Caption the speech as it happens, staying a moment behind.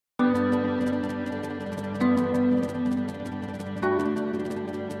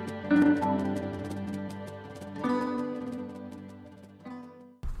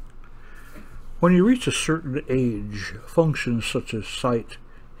When you reach a certain age, functions such as sight,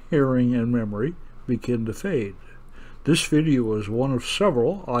 hearing, and memory begin to fade. This video is one of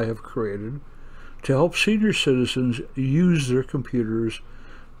several I have created to help senior citizens use their computers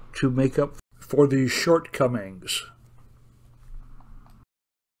to make up for these shortcomings.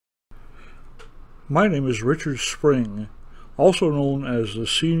 My name is Richard Spring, also known as the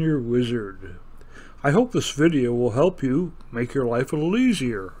Senior Wizard. I hope this video will help you make your life a little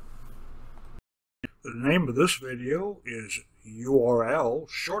easier. The name of this video is URL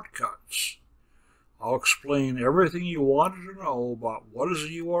Shortcuts. I'll explain everything you wanted to know about what is a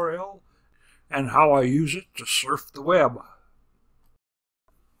URL and how I use it to surf the web.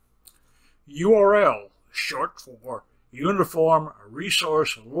 URL, short for Uniform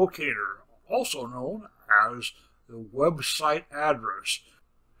Resource Locator, also known as the website address.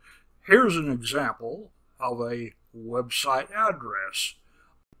 Here's an example of a website address.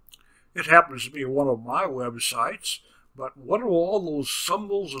 It happens to be one of my websites, but what do all those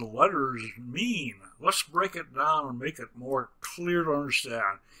symbols and letters mean? Let's break it down and make it more clear to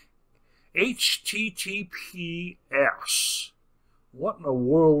understand. HTTPS. What in the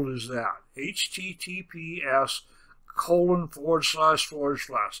world is that? HTTPS :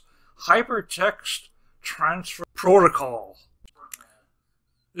 Hypertext Transfer Protocol.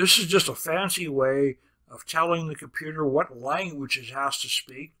 This is just a fancy way of telling the computer what language it has to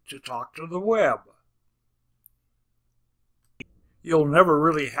speak to talk to the web. You'll never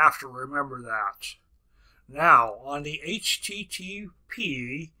really have to remember that. Now, on the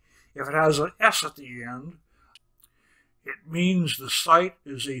HTTP, if it has an S at the end, it means the site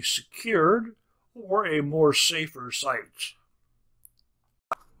is a secured or a more safer site.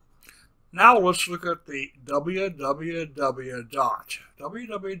 Now let's look at the www.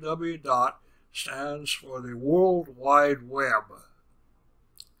 www stands for the World Wide Web.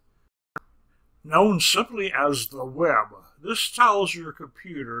 Known simply as the web, this tells your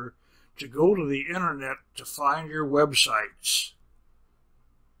computer to go to the internet to find your websites.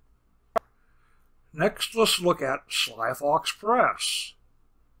 Next, let's look at SlyFox Press.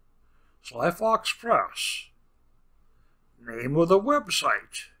 SlyFox Press. Name of the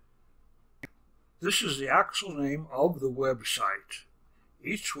website. This is the actual name of the website.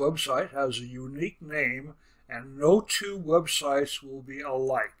 Each website has a unique name, and no two websites will be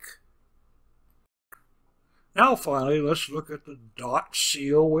alike. Now finally, let's look at the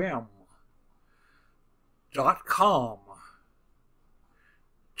 .com. .com.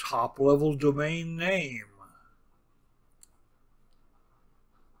 Top-level domain name.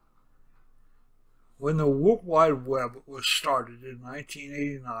 When the World Wide Web was started in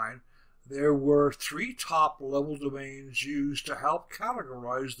 1989, there were 3 top-level domains used to help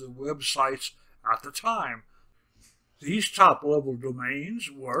categorize the websites at the time. These top-level domains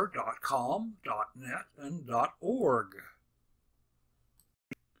were .com, .net, and .org.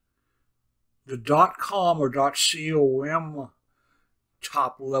 The .com or .com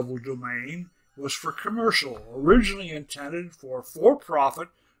top-level domain was for commercial, originally intended for for-profit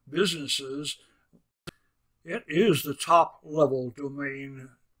businesses. It is the top-level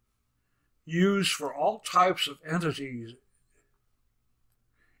domain used for all types of entities,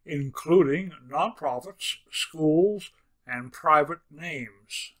 including nonprofits, schools, and private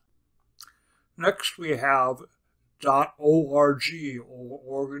names. Next we have .org or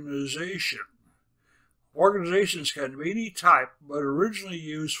organization. Organizations can be any type, but originally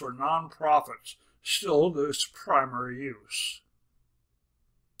used for nonprofits, still its primary use.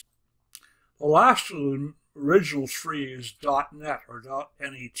 The last of the original 3 is .net or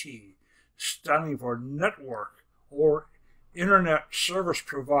 .net, standing for Network or Internet Service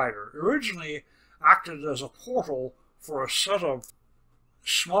Provider. Originally acted as a portal for a set of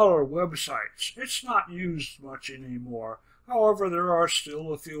smaller websites. It's not used much anymore. However, there are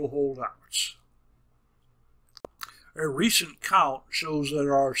still a few holdouts. A recent count shows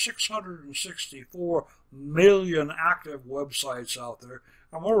there are 664 million active websites out there,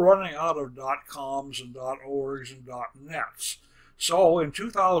 and we're running out of .coms and .orgs and .nets. So in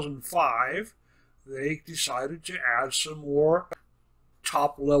 2005, they decided to add some more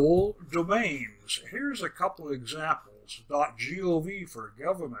top-level domains. Here's a couple of examples. .gov for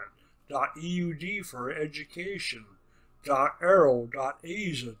government, .eud for education, .aero,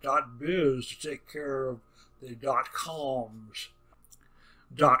 .aza, .biz to take care of the .coms,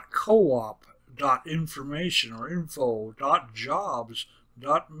 .coop, .information or info, .jobs,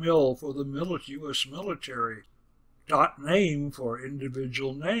 .mil for the U.S. military, .name for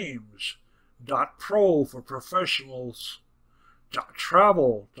individual names, .pro for professionals,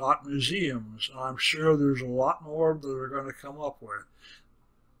 .travel, .museums, and I'm sure there's a lot more that are going to come up with.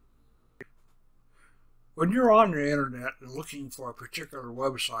 When you're on the internet and looking for a particular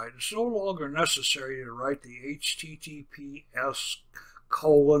website, it's no longer necessary to write the https://.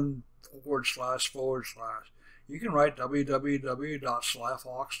 You can write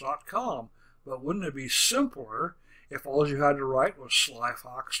www.slyfox.com, but wouldn't it be simpler if all you had to write was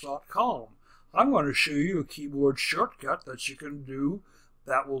slyfox.com? I'm going to show you a keyboard shortcut that you can do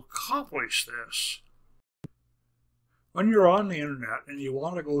that will accomplish this. When you're on the internet and you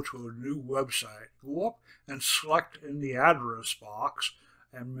want to go to a new website, go up and select in the address box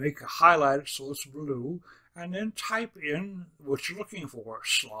and highlight it so it's blue, and then type in what you're looking for,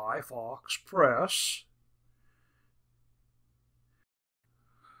 Sly Fox Press.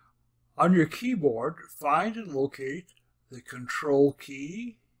 On your keyboard, find and locate the Control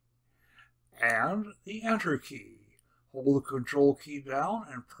key and the Enter key. Hold the Control key down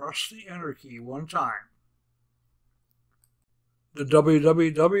and press the Enter key one time. The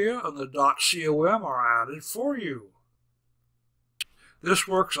www and the .com are added for you. This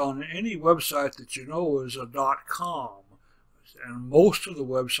works on any website that you know is a .com, and most of the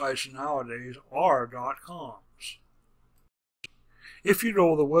websites nowadays are .coms. If you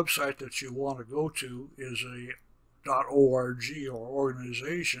know the website that you want to go to is a .org or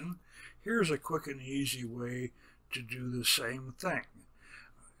organization, here's a quick and easy way to do the same thing.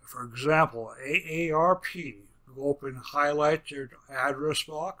 For example, AARP. Go up and highlight your address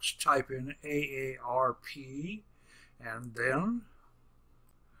box, type in AARP, and then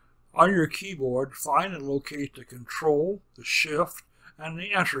on your keyboard, find and locate the Control, the Shift, and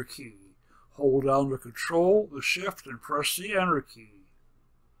the Enter key. Hold down the Control, the Shift, and press the Enter key.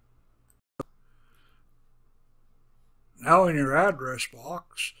 Now in your address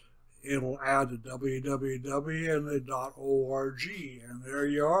box, it'll add the www and the .org, and there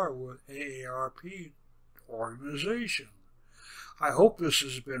you are with AARP organization. I hope this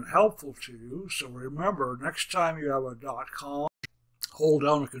has been helpful to you, so remember, next time you have a .com, hold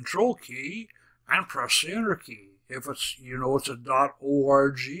down the Control key and press the Enter key. If it's a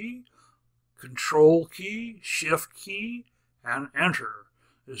 .org, Control key, Shift key, and Enter.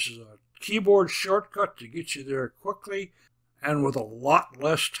 This is a keyboard shortcut to get you there quickly and with a lot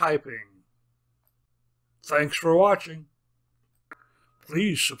less typing. Thanks for watching.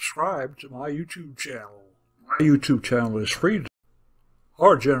 Please subscribe to my YouTube channel. My YouTube channel is free.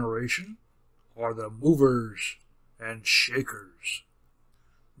 Our generation are the movers and shakers.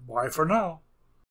 Bye for now.